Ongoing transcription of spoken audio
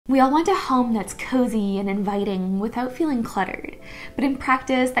We all want a home that's cozy and inviting without feeling cluttered, but in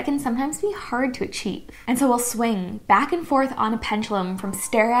practice that can sometimes be hard to achieve. And so we'll swing back and forth on a pendulum from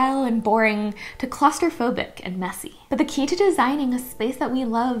sterile and boring to claustrophobic and messy. But the key to designing a space that we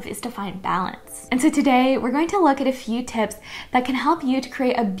love is to find balance. And so today we're going to look at a few tips that can help you to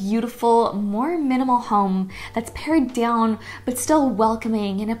create a beautiful, more minimal home that's pared down but still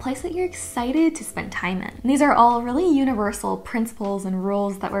welcoming in a place that you're excited to spend time in. And these are all really universal principles and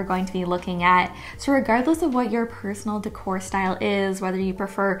rules that we're going to be looking at. So regardless of what your personal decor style is, whether you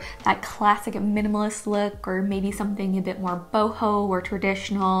prefer that classic minimalist look or maybe something a bit more boho or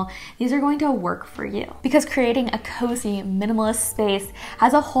traditional, these are going to work for you. Because creating a cozy minimalist space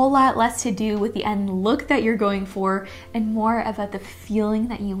has a whole lot less to do with the end look that you're going for and more about the feeling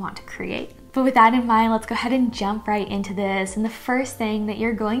that you want to create. But with that in mind, let's go ahead and jump right into this. And the first thing that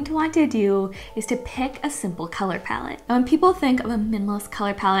you're going to want to do is to pick a simple color palette. Now, when people think of a minimalist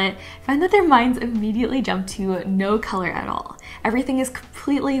color palette, find that their minds immediately jump to no color at all. Everything is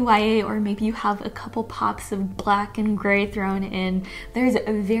completely white, or maybe you have a couple pops of black and gray thrown in. There's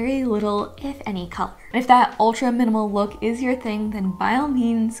very little, if any, color. And if that ultra minimal look is your thing, then by all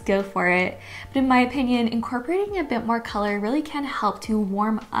means go for it. But in my opinion, incorporating a bit more color really can help to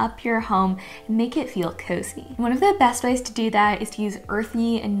warm up your home and make it feel cozy. And one of the best ways to do that is to use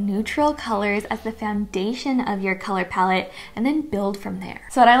earthy and neutral colors as the foundation of your color palette and then build from there.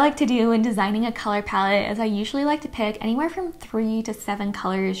 So what I like to do when designing a color palette is I usually like to pick anywhere from 3 to 7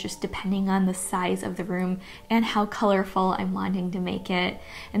 colors, just depending on the size of the room and how colorful I'm wanting to make it.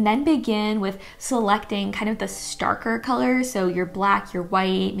 And then begin with selecting kind of the starker colors, so your black, your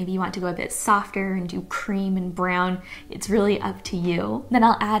white, maybe you want to go a bit softer and do cream and brown. It's really up to you. Then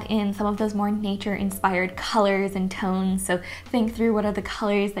I'll add in some of those more nature-inspired colors and tones, so think through what are the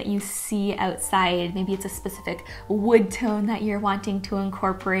colors that you see outside. Maybe it's a specific wood tone that you're wanting to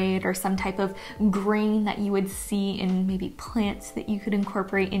incorporate, or some type of green that you would see in maybe plants that you could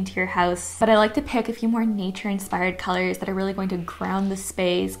incorporate into your house. But I like to pick a few more nature-inspired colors that are really going to ground the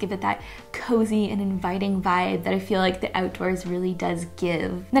space, give it that cozy and inviting vibe that I feel like the outdoors really does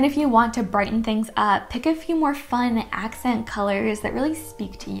give. Then if you want to brighten things up, pick a few more fun accent colors that really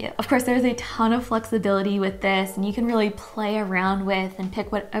speak to you. Of course, there's a ton of flexibility with this, and you can really play around with and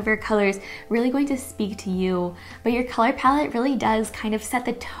pick whatever colors really going to speak to you. But your color palette really does kind of set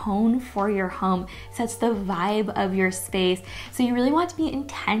the tone for your home, sets the vibe of your space. So you really want to be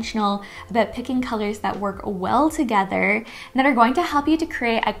intentional about picking colors that work well together and that are going to help you to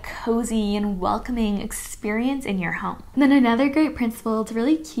create a cozy and welcoming experience in your home. And then another great principle to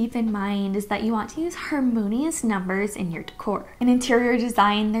really keep in mind is that you want to use harmonious numbers in your decor. In interior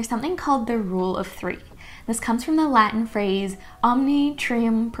design, there's something called the rule of 3. This comes from the Latin phrase omni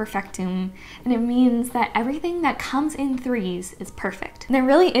trium perfectum, and it means that everything that comes in threes is perfect. And there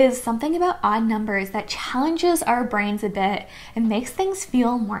really is something about odd numbers that challenges our brains a bit and makes things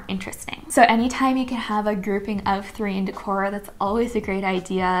feel more interesting. So anytime you can have a grouping of 3 in decor, that's always a great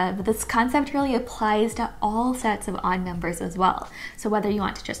idea, but this concept really applies to all sets of odd numbers as well. So whether you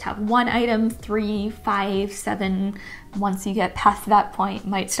want to just have one item, 3, 5, 7, once you get past that point,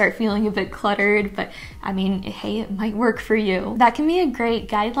 might start feeling a bit cluttered, but I mean, hey, it might work for you. That can be a great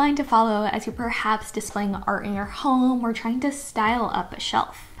guideline to follow as you're perhaps displaying art in your home or trying to style up a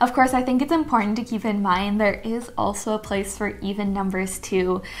shelf. Of course, I think it's important to keep in mind there is also a place for even numbers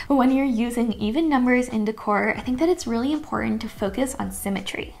too, but when you're using even numbers in decor, I think that it's really important to focus on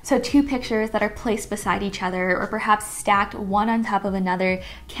symmetry. So 2 pictures that are placed beside each other or perhaps stacked one on top of another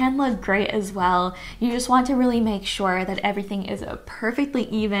can look great as well. You just want to really make sure that everything is perfectly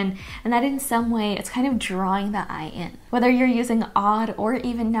even and that in some way it's kind of drawing the eye in. Whether you're using odd or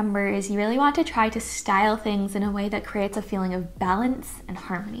even numbers, you really want to try to style things in a way that creates a feeling of balance and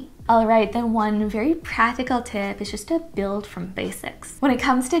harmony. Alright, then one very practical tip is just to build from basics. When it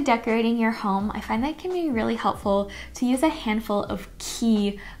comes to decorating your home, I find that it can be really helpful to use a handful of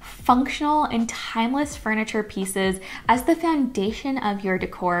key, functional, and timeless furniture pieces as the foundation of your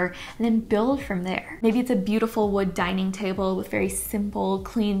decor and then build from there. Maybe it's a beautiful wood dining table with very simple,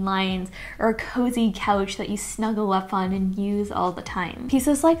 clean lines, or a cozy couch that you snuggle up on and use all the time.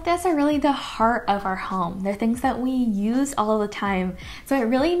 Pieces like this are really the heart of our home. They're things that we use all the time, so it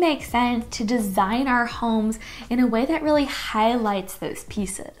really makes sense to design our homes in a way that really highlights those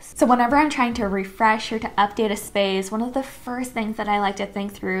pieces. So whenever I'm trying to refresh or to update a space, one of the first things that I like to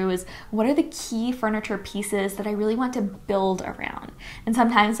think through is what are the key furniture pieces that I really want to build around. And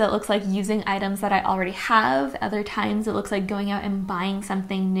sometimes it looks like using items that I already have, other times it looks like going out and buying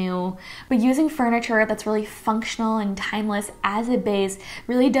something new. But using furniture that's really functional and timeless as a base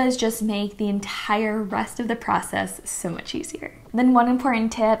really does just make the entire rest of the process so much easier. Then one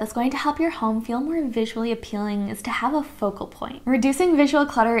important tip that's going to help your home feel more visually appealing is to have a focal point. Reducing visual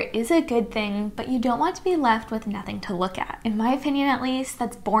clutter is a good thing, but you don't want to be left with nothing to look at. In my opinion, at least,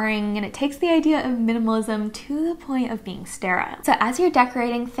 that's boring, and it takes the idea of minimalism to the point of being sterile. So as you're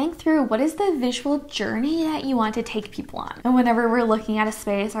decorating, think through what is the visual journey that you want to take people on. And whenever we're looking at a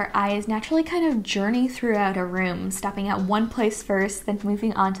space, our eyes naturally kind of journey throughout a room, stopping at one place first, then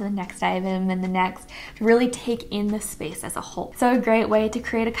moving on to the next item and the next, to really take in the space as a whole. So a great way to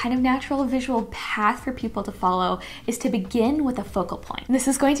create a kind of natural visual path for people to follow is to begin with a focal point. This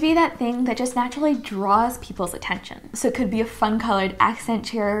is going to be that thing that just naturally draws people's attention. So it could be a fun colored accent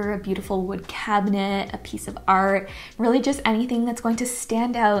chair, a beautiful wood cabinet, a piece of art, really just anything that's going to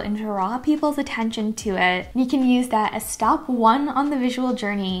stand out and draw people's attention to it. You can use that as stop one on the visual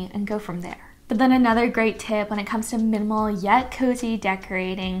journey and go from there. But then another great tip when it comes to minimal yet cozy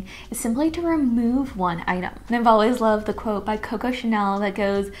decorating is simply to remove one item. And I've always loved the quote by Coco Chanel that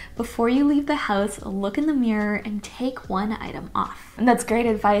goes, "Before you leave the house, look in the mirror and take one item off." And that's great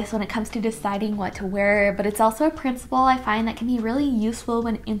advice when it comes to deciding what to wear, but it's also a principle I find that can be really useful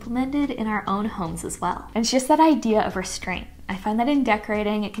when implemented in our own homes as well. And it's just that idea of restraint. I find that in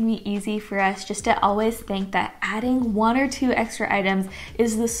decorating, it can be easy for us just to always think that adding one or two extra items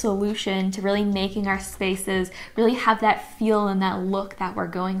is the solution to really making our spaces really have that feel and that look that we're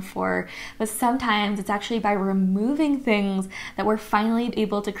going for. But sometimes it's actually by removing things that we're finally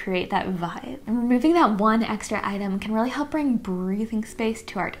able to create that vibe. And removing that one extra item can really help bring breathing space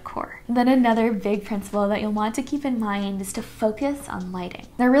to our decor. And then another big principle that you'll want to keep in mind is to focus on lighting.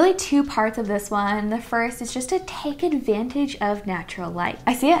 There are really two parts of this one. The first is just to take advantage of natural light.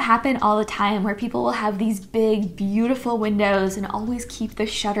 I see it happen all the time where people will have these big, beautiful windows and always keep the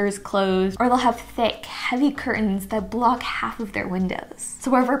shutters closed, or they'll have thick, heavy curtains that block half of their windows.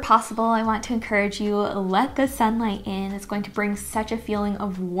 So wherever possible, I want to encourage you, let the sunlight in. It's going to bring such a feeling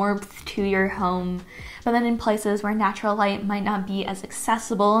of warmth to your home. But then in places where natural light might not be as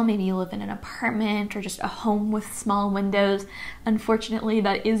accessible, maybe you live in an apartment or just a home with small windows, unfortunately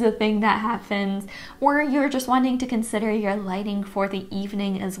that is a thing that happens, or you're just wanting to consider your lighting for the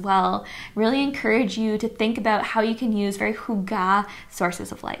evening as well, really encourage you to think about how you can use very huga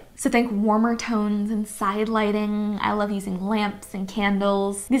sources of light. So think warmer tones and side lighting. I love using lamps and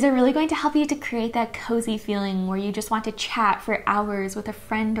candles. These are really going to help you to create that cozy feeling where you just want to chat for hours with a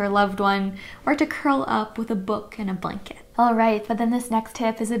friend or loved one, or to curl up with a book and a blanket. Alright, but then this next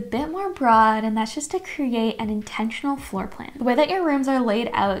tip is a bit more broad, and that's just to create an intentional floor plan. The way that your rooms are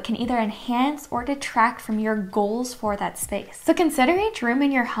laid out can either enhance or detract from your goals for that space. So consider each room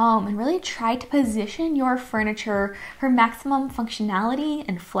in your home and really try to position your furniture for maximum functionality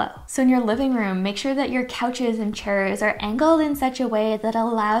and flow. So in your living room, make sure that your couches and chairs are angled in such a way that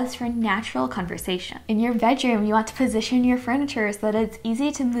allows for natural conversation. In your bedroom, you want to position your furniture so that it's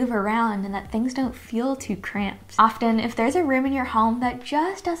easy to move around and that things don't feel too cramped. Often, if there's a room in your home that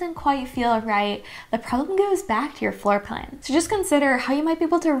just doesn't quite feel right, the problem goes back to your floor plan. So just consider how you might be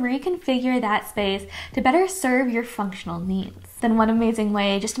able to reconfigure that space to better serve your functional needs. Then one amazing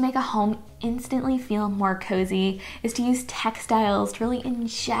way just to make a home instantly feel more cozy is to use textiles to really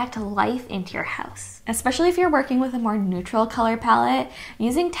inject life into your house. Especially if you're working with a more neutral color palette,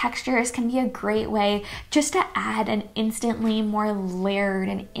 using textures can be a great way just to add an instantly more layered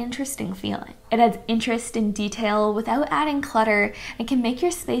and interesting feeling. It adds interest and detail without adding clutter and can make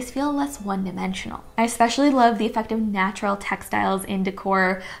your space feel less one-dimensional. I especially love the effect of natural textiles in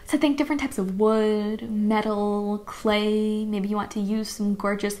decor, so think different types of wood, metal, clay, maybe you want to use some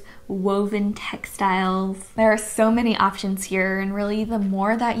gorgeous woven textiles. There are so many options here, and really the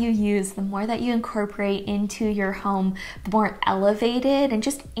more that you use, the more that you incorporate into your home, the more elevated and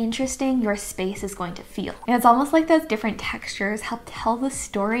just interesting your space is going to feel. And it's almost like those different textures help tell the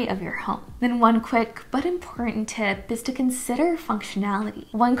story of your home. Then one quick but important tip is to consider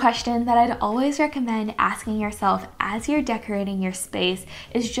functionality. One question that I'd always recommend asking yourself as you're decorating your space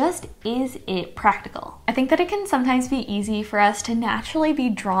is just, is it practical? I think that it can sometimes be easy for us to naturally be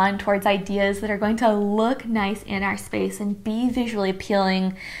drawn towards ideas that are going to look nice in our space and be visually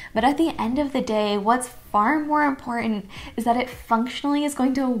appealing, but at the end of the day, what's far more important is that it functionally is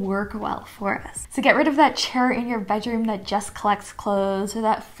going to work well for us. So get rid of that chair in your bedroom that just collects clothes, or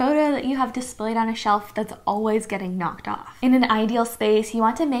that photo that you have displayed on a shelf that's always getting knocked off. In an ideal space, you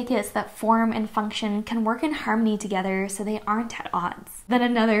want to make it so that form and function can work in harmony together so they aren't at odds. Then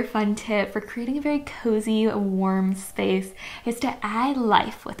another fun tip for creating a very cozy, warm space is to add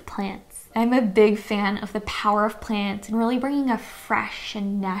life with plants. I'm a big fan of the power of plants and really bringing a fresh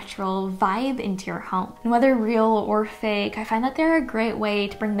and natural vibe into your home. And whether real or fake, I find that they're a great way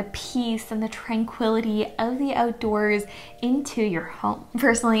to bring the peace and the tranquility of the outdoors into your home.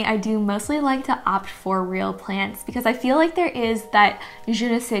 Personally, I do mostly like to opt for real plants because I feel like there is that je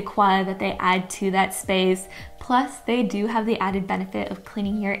ne sais quoi that they add to that space. Plus, they do have the added benefit of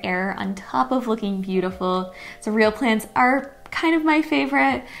cleaning your air on top of looking beautiful. So real plants are kind of my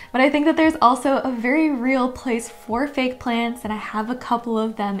favorite, but I think that there's also a very real place for fake plants, and I have a couple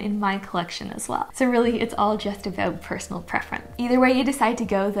of them in my collection as well. So really, it's all just about personal preference. Either way you decide to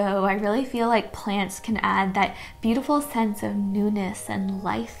go though, I really feel like plants can add that beautiful sense of newness and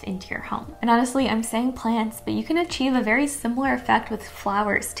life into your home. And honestly, I'm saying plants, but you can achieve a very similar effect with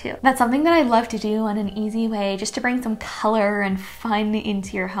flowers too. That's something that I love to do on an easy way just to bring some color and fun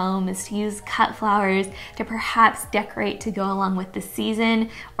into your home, is to use cut flowers to perhaps decorate to go along with the season,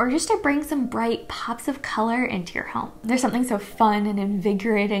 or just to bring some bright pops of color into your home. There's something so fun and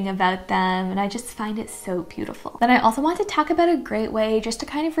invigorating about them, and I just find it so beautiful. Then I also want to talk about a great way just to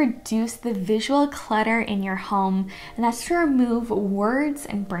kind of reduce the visual clutter in your home, and that's to remove words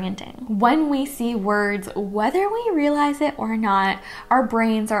and branding. When we see words, whether we realize it or not, our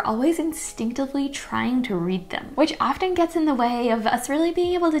brains are always instinctively trying to read them, which often gets in the way of us really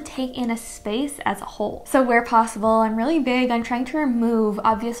being able to take in a space as a whole. So where possible, I'm really big on trying to remove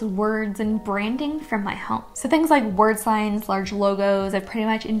obvious words and branding from my home. So things like word signs, large logos, I've pretty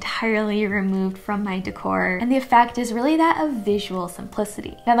much entirely removed from my decor, and the effect is really that of visual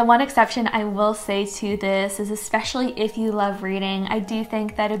simplicity. Now, the one exception I will say to this is, especially if you love reading, I do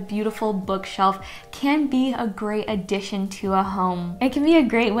think that a beautiful bookshelf can be a great addition to a home. It can be a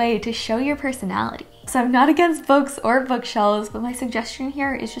great way to show your personality. So I'm not against books or bookshelves, but my suggestion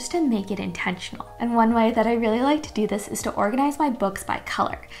here is just to make it intentional. And one way that I really like to do this is to organize my books by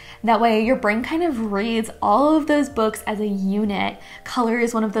color. That way your brain kind of reads all of those books as a unit. Color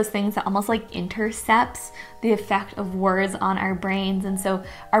is one of those things that almost like intercepts the effect of words on our brains, and so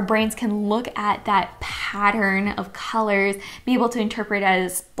our brains can look at that pattern of colors, be able to interpret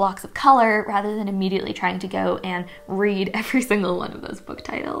as blocks of color rather than immediately trying to go and read every single one of those book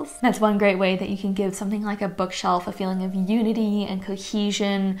titles. That's one great way that you can give something like a bookshelf a feeling of unity and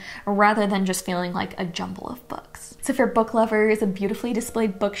cohesion rather than just feeling like a jumble of books. So for book lovers, a beautifully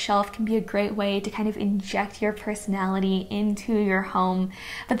displayed bookshelf can be a great way to kind of inject your personality into your home.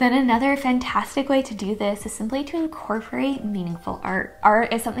 But then another fantastic way to do this is simply to incorporate meaningful art.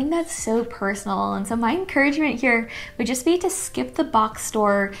 Art is something that's so personal, and so my encouragement here would just be to skip the box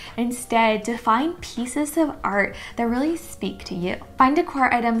store and instead to find pieces of art that really speak to you. Find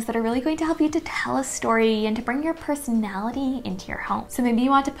decor items that are really going to help you to tell a story and to bring your personality into your home. So maybe you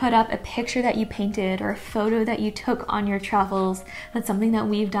want to put up a picture that you painted or a photo that you took on your travels. That's something that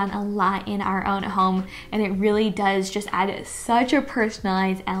we've done a lot in our own home, and it really does just add such a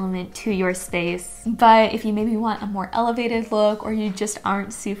personalized element to your space. But if you maybe want a more elevated look, or you just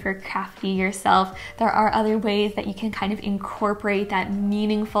aren't super crafty yourself, there are other ways that you can kind of incorporate that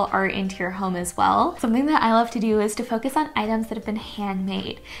meaningful art into your home as well. Something that I love to do is to focus on items that have been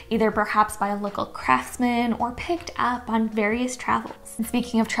handmade, either perhaps by a local craftsman or picked up on various travels. And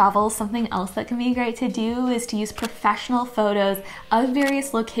speaking of travels, something else that can be great to do is to use professional photos of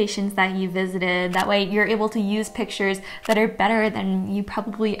various locations that you visited. That way you're able to use pictures that are better than you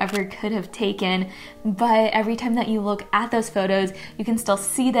probably ever could have taken, but every time that you look at those photos, you can still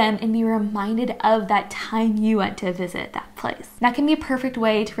see them and be reminded of that time you went to visit that place. That can be a perfect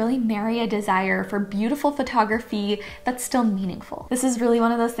way to really marry a desire for beautiful photography that's still meaningful. This is really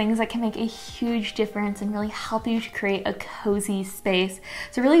one of those things that can make a huge difference and really help you to create a cozy space.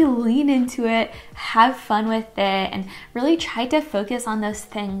 So really lean into it, have fun with it, and really try to focus on those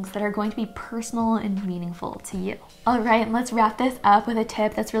things that are going to be personal and meaningful to you. All right, let's wrap this up with a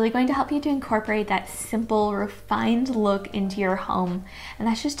tip that's really going to help you to incorporate that simple, refined look into your home, and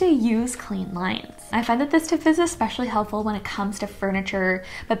that's just to use clean lines. I find that this tip is especially helpful when it comes to furniture,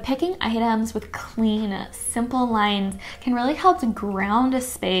 but picking items with clean, simple lines can really help to ground a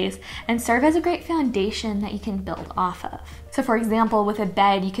space and serve as a great foundation that you can build off of. So for example, with a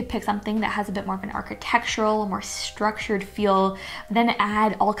bed, you could pick something that has a bit more of an architectural, more structured feel, then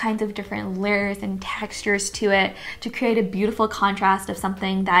add all kinds of different layers and textures to it to create a beautiful contrast of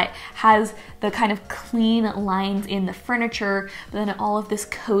something that has the kind of clean lines in the furniture, but then all of this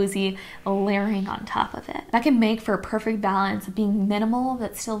cozy layering on top of it. That can make for a perfect balance of being minimal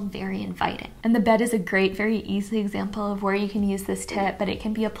but still very inviting. And the bed is a great, very easy example of where you can use this tip, but it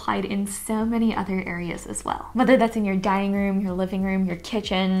can be applied in so many other areas as well. Whether that's in your dining room room, your living room, your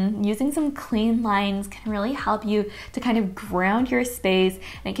kitchen. Using some clean lines can really help you to kind of ground your space,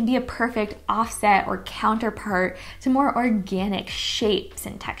 and it can be a perfect offset or counterpart to more organic shapes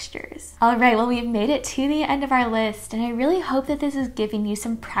and textures. All right, well, we've made it to the end of our list, and I really hope that this is giving you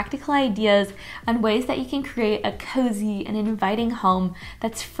some practical ideas on ways that you can create a cozy and inviting home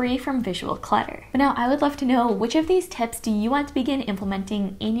that's free from visual clutter. But now I would love to know, which of these tips do you want to begin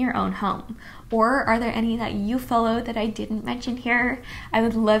implementing in your own home? Or are there any that you follow that I didn't mention here? I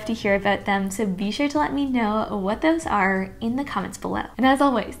would love to hear about them, so be sure to let me know what those are in the comments below. And as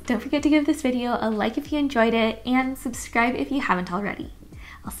always, don't forget to give this video a like if you enjoyed it, and subscribe if you haven't already.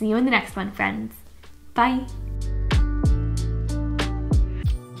 I'll see you in the next one, friends. Bye!